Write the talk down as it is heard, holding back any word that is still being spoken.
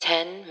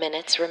10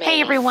 minutes Hey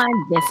remaining.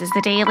 everyone, this is the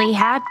Daily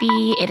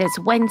Happy. It is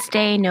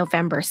Wednesday,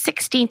 November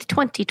 16th,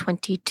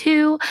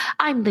 2022.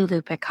 I'm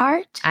Lulu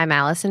Picard. I'm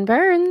Allison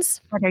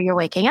Burns. Whether you're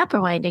waking up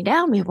or winding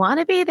down, we want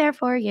to be there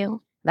for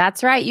you.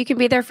 That's right. You can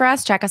be there for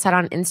us. Check us out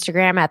on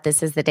Instagram at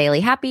This Is The Daily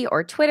Happy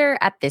or Twitter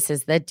at This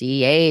Is The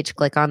DH.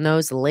 Click on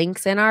those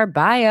links in our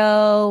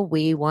bio.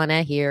 We want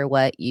to hear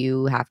what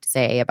you have to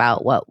say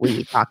about what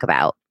we talk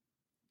about.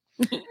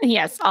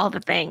 Yes, all the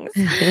things.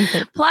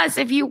 Plus,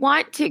 if you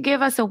want to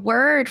give us a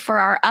word for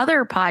our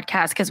other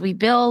podcast, because we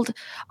build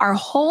our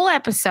whole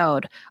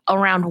episode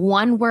around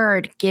one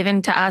word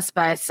given to us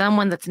by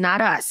someone that's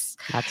not us.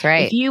 That's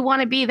right. If you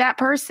want to be that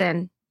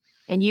person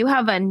and you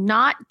have a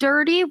not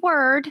dirty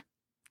word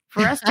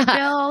for us to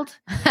build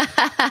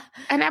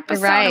an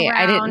episode right.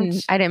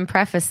 around. I didn't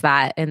preface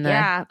that in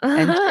the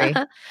entry.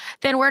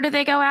 Then where do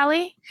they go,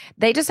 Allie?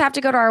 They just have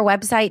to go to our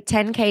website,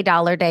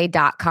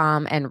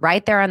 10kdollarday.com, and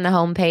right there on the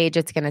homepage,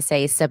 it's going to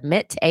say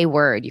submit a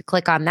word. You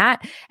click on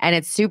that and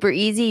it's super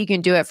easy. You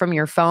can do it from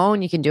your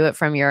phone. You can do it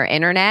from your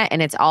internet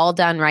and it's all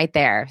done right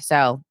there.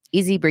 So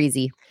easy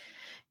breezy.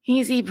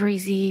 Easy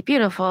breezy.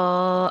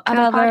 Beautiful.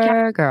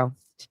 Cover girl.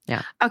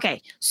 Yeah.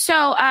 Okay.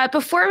 So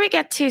before we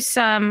get to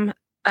some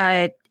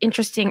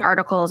interesting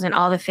articles and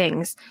all the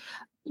things,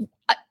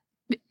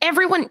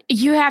 everyone,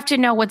 you have to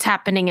know what's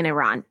happening in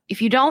Iran.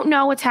 If you don't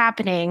know what's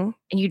happening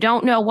and you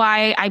don't know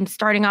why I'm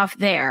starting off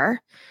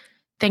there,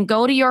 then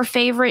go to your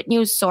favorite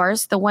news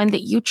source, the one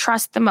that you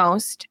trust the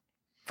most.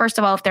 First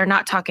of all, if they're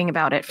not talking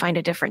about it, find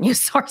a different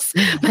news source.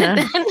 But then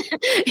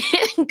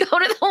go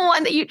to the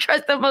one that you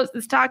trust the most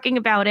that's talking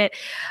about it,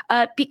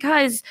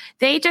 because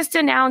they just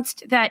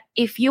announced that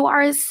if you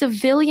are a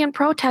civilian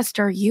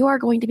protester, you are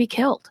going to be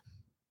killed.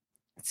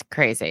 It's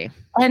crazy.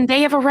 And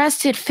they have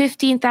arrested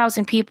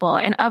 15,000 people.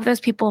 And of those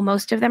people,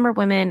 most of them are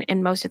women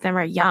and most of them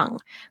are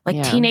young,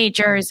 like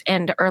teenagers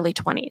and early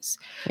 20s.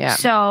 Yeah.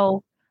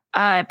 So,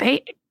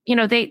 they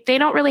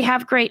don't really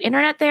have great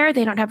internet there.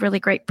 They don't have really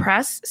great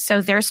press.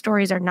 So their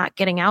stories are not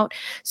getting out.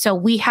 So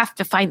we have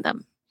to find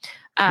them.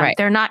 Right.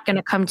 They're not going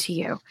to come to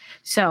you.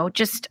 So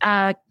just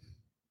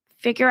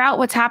figure out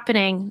what's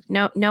happening,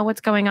 know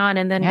what's going on,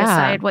 and then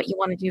decide what you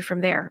want to do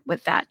from there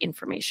with that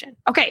information.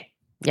 Okay.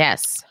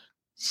 Yes.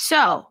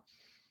 So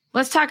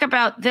let's talk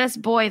about this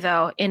boy,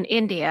 though, in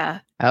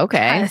India.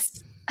 Okay.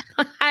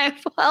 I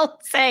will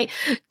say,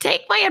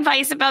 take my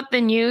advice about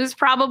the news,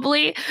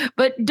 probably,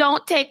 but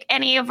don't take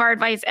any of our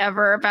advice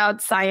ever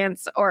about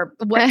science or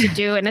what to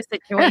do in a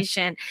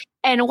situation.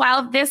 And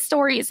while this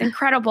story is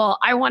incredible,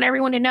 I want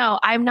everyone to know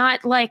I'm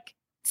not like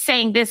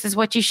saying this is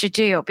what you should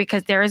do,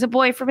 because there is a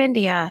boy from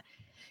India.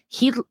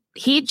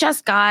 He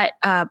just got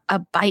a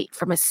bite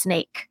from a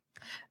snake.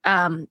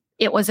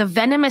 It was a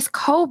venomous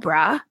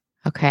cobra.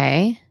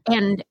 Okay.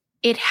 And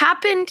it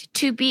happened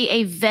to be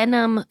a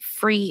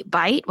venom-free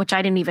bite, which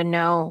I didn't even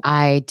know.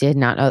 I did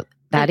not know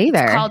that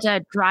either. It's called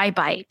a dry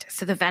bite.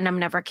 So the venom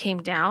never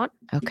came down.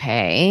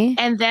 Okay.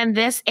 And then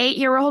this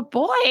 8-year-old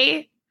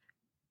boy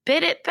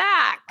bit it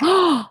back.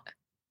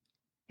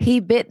 He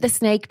bit the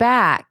snake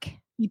back.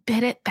 He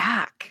bit it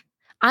back.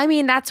 I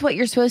mean, that's what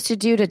you're supposed to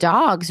do to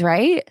dogs,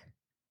 right?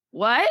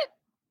 What?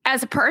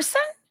 As a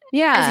person?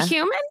 Yeah. As a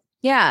human?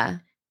 Yeah.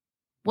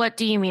 What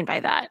do you mean by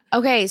that?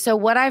 Okay, so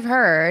what I've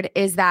heard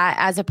is that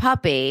as a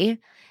puppy,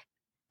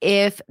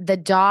 if the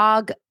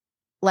dog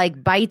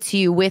like bites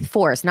you with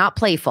force, not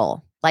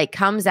playful, like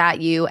comes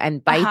at you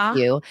and bites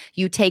you,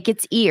 you take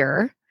its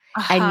ear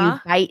and you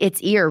bite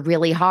its ear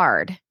really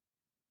hard.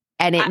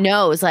 And it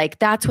knows, like,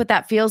 that's what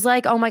that feels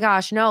like. Oh my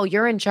gosh, no,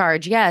 you're in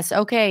charge. Yes.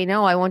 Okay,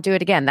 no, I won't do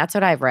it again. That's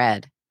what I've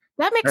read.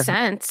 That makes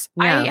sense.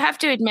 Yeah. I have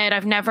to admit,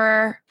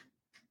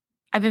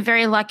 I've been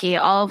very lucky.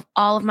 All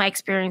of my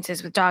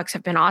experiences with dogs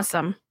have been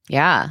awesome.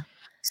 Yeah.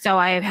 So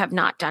I have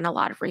not done a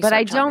lot of research. But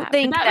I don't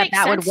think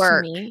that would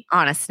work me.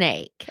 on a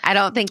snake. I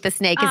don't think the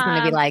snake is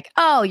going to be like,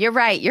 oh, you're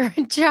right. You're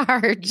in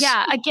charge.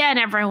 Yeah. Again,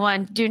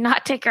 everyone, do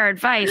not take our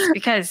advice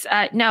because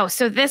no.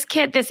 So this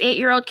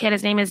 8-year-old kid,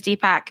 his name is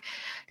Deepak,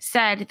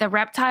 said the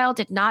reptile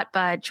did not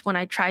budge when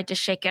I tried to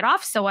shake it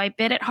off. So I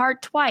bit it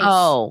hard twice.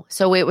 Oh,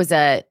 so it was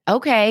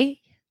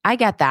okay. I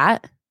get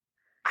that.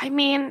 I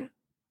mean,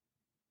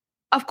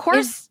 of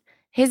course.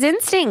 His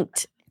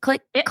instinct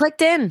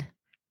clicked in.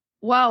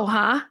 Whoa,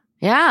 huh?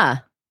 Yeah.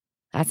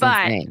 That's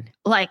insane.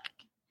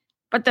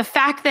 But the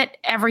fact that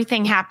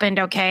everything happened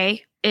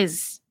okay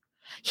is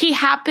he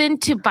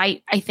happened to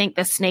bite, I think,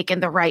 the snake in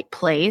the right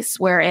place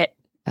where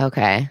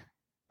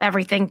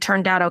everything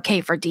turned out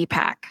okay for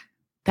Deepak.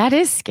 That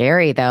is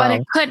scary though. But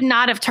it could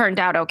not have turned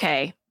out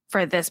okay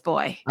for this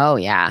boy. Oh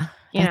yeah.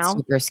 That's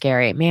super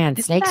scary. Man,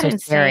 snakes are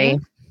scary.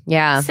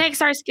 Yeah.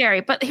 Snakes are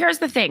scary. But here's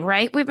the thing,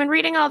 right? We've been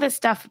reading all this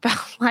stuff about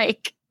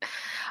like,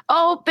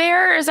 oh,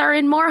 bears are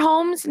in more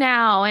homes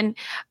now. And,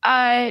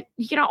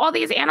 all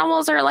these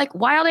animals are like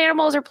wild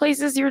animals or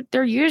places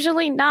they're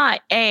usually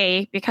not,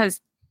 because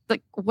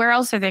like, where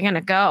else are they going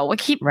to go? We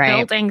keep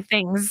building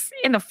things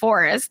in the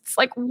forests.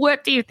 Like,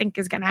 what do you think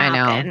is going to happen?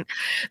 I know.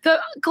 The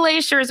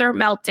glaciers are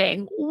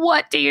melting.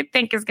 What do you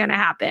think is going to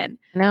happen?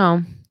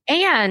 No.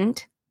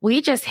 And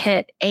we just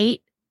hit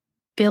 8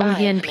 billion 5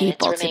 minutes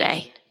people remaining.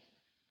 today.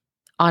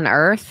 On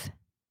Earth,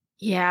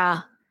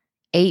 Yeah.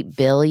 8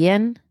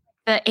 billion.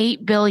 The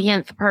 8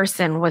 billionth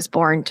person was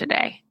born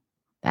today.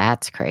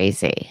 That's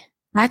crazy.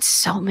 That's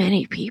so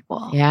many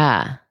people.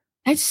 Yeah.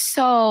 That's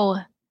so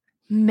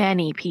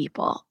many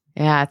people.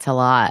 Yeah, it's a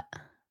lot.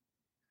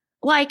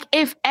 Like,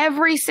 if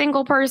every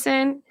single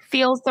person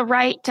feels the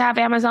right to have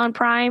Amazon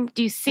Prime,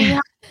 do you see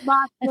how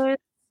boxes?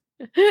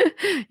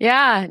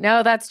 Yeah,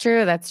 no, that's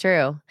true. That's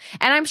true.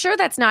 And I'm sure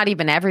that's not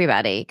even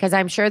everybody, because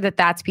I'm sure that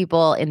that's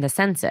people in the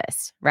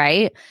census,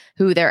 right?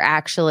 Who they're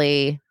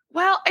actually.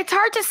 Well, it's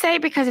hard to say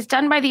because it's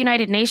done by the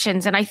United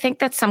Nations. And I think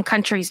that some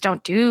countries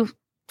don't do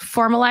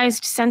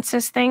formalized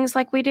census things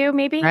like we do,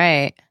 maybe.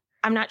 Right.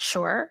 I'm not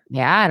sure.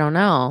 Yeah, I don't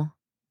know.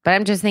 But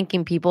I'm just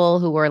thinking people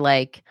who were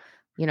like,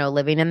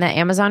 living in the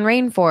Amazon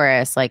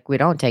rainforest, like we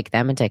don't take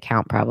them into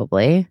account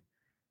probably.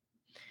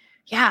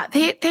 Yeah,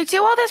 they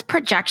do all this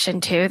projection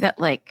too that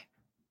like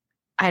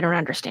I don't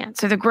understand.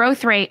 So the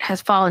growth rate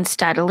has fallen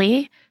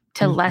steadily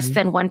to less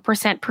than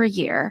 1% per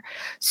year.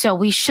 So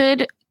we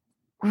should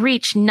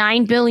reach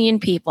 9 billion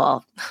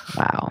people.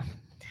 Wow.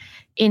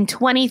 In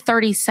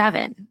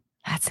 2037.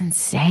 That's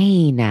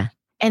insane.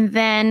 And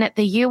then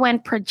the UN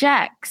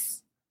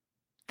projects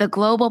the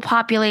global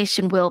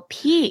population will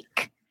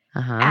peak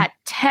at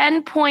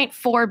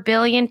 10.4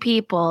 billion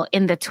people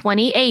in the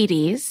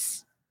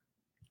 2080s.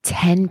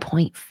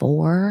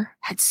 10.4?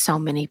 That's so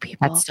many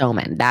people. That's so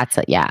many.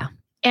 Yeah.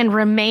 And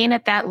remain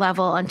at that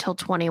level until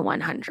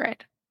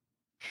 2100.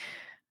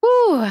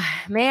 Ooh,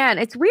 man,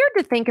 it's weird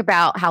to think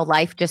about how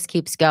life just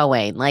keeps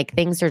going. Like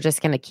things are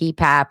just going to keep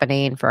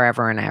happening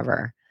forever and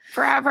ever.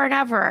 Forever and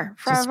ever.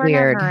 Forever and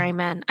weird. ever.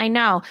 Amen. I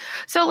know.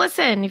 So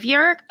listen, if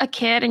you're a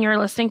kid and you're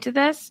listening to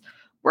this,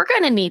 we're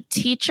going to need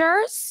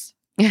teachers.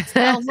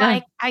 So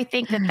I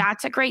think that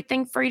that's a great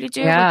thing for you to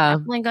do. Yeah. We're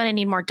definitely going to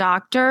need more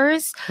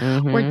doctors.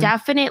 We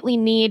definitely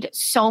need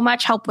so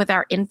much help with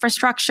our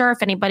infrastructure.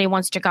 If anybody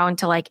wants to go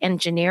into like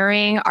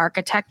engineering,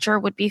 architecture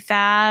would be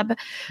fab.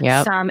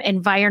 Yep. Some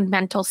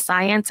environmental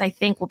science, I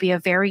think, will be a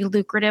very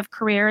lucrative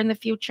career in the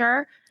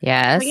future.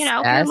 Yes. So,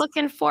 if you're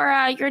looking for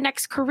your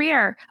next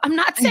career, I'm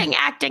not saying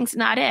acting's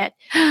not it,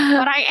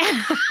 but I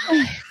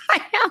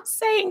am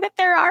saying that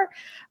there are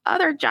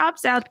other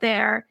jobs out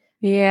there.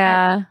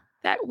 Yeah.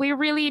 That we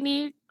really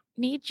need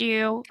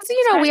you.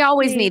 So, we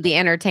always need the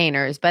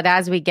entertainers, but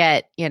as we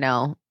get,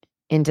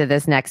 into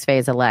this next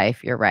phase of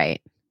life, you're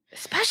right.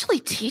 Especially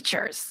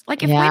teachers.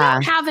 Like if we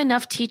don't have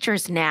enough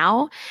teachers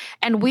now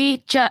and we're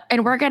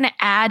going to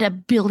add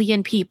 1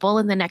 billion people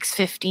in the next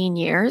 15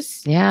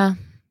 years. Yeah.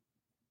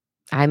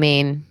 I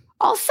mean.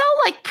 Also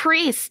like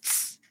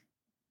priests.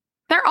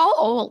 They're all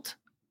old.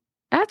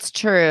 That's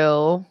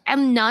true.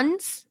 And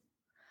nuns.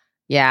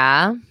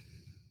 Yeah.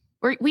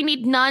 We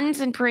need nuns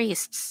and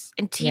priests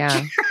and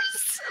teachers.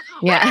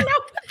 Yeah. I don't know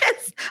what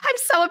this. I'm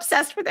so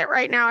obsessed with it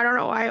right now. I don't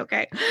know why.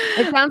 Okay.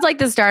 It sounds like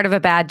the start of a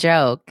bad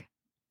joke.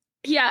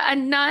 Yeah. A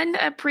nun,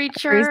 a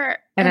preacher,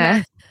 and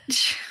I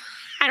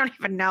don't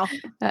even know.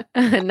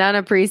 A nun,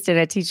 a priest, and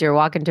a teacher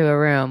walk into a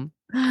room.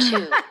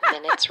 2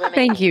 minutes remaining.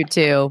 Thank you,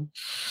 too.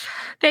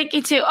 Thank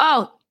you, too.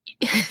 Oh,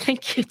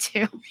 thank you,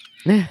 too.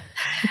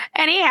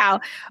 Anyhow,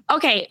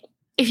 okay.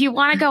 If you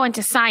want to go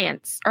into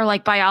science or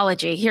like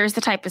biology, here's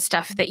the type of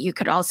stuff that you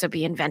could also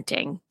be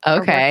inventing.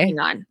 Okay. Or working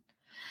on.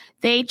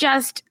 They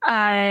just,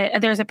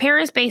 there's a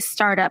Paris-based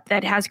startup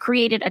that has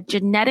created a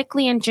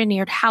genetically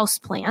engineered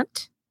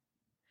houseplant.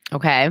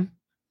 Okay.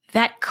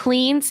 That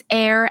cleans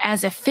air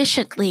as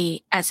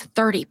efficiently as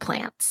 30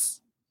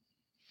 plants.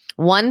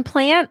 One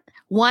plant?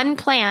 One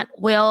plant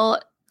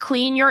will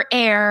clean your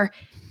air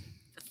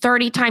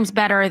 30 times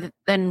better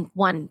than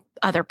one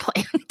other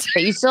plant.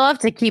 But you still have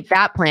to keep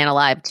that plant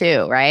alive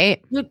too,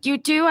 right? You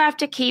do have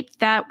to keep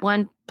that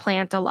one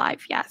plant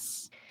alive,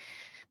 yes.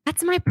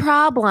 That's my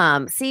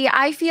problem. See,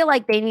 I feel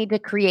like they need to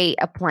create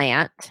a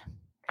plant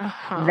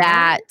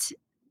that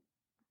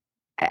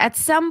at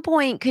some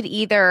point could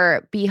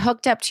either be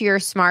hooked up to your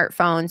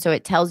smartphone so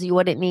it tells you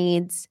what it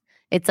needs.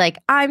 It's like,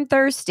 I'm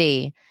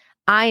thirsty.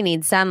 I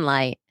need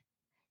sunlight.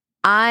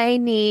 I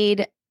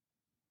need,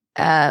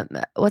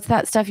 what's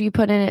that stuff you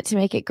put in it to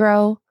make it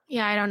grow?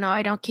 Yeah, I don't know.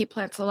 I don't keep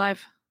plants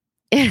alive.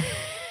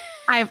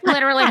 I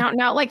literally don't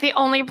know. Like the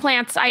only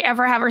plants I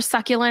ever have are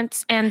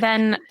succulents. And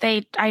then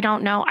I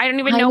don't know. I don't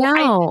even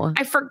know.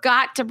 I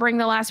forgot to bring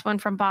the last one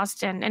from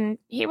Boston. And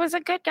he was a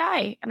good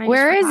guy. And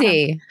Where is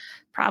he? Him.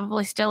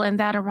 Probably still in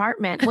that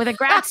apartment with a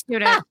grad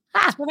student.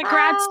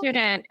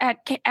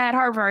 At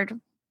Harvard.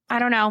 I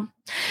don't know.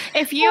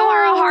 If you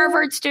are a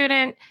Harvard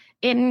student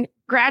in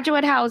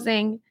graduate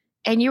housing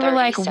and you were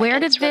like, where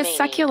did this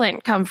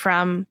succulent come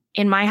from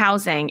in my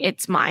housing?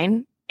 It's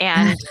mine.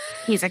 And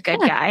he's a good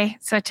guy.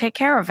 So take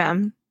care of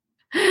him.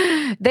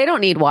 They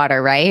don't need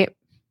water, right?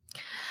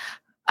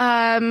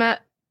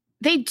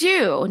 They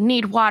do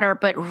need water,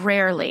 but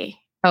rarely.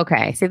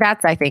 Okay. See,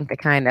 that's, I think, the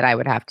kind that I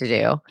would have to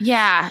do.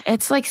 Yeah.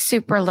 It's like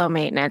super low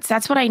maintenance.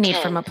 That's what I need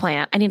from a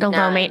plant. I need a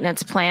low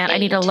maintenance plant. I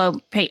need a low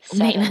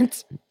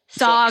maintenance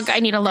dog. 6, I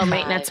need a low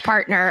maintenance 5,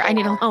 partner. I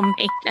need a 4, low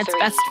maintenance 3,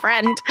 best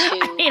friend. I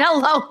 2, need a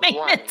low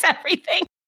maintenance 1. everything.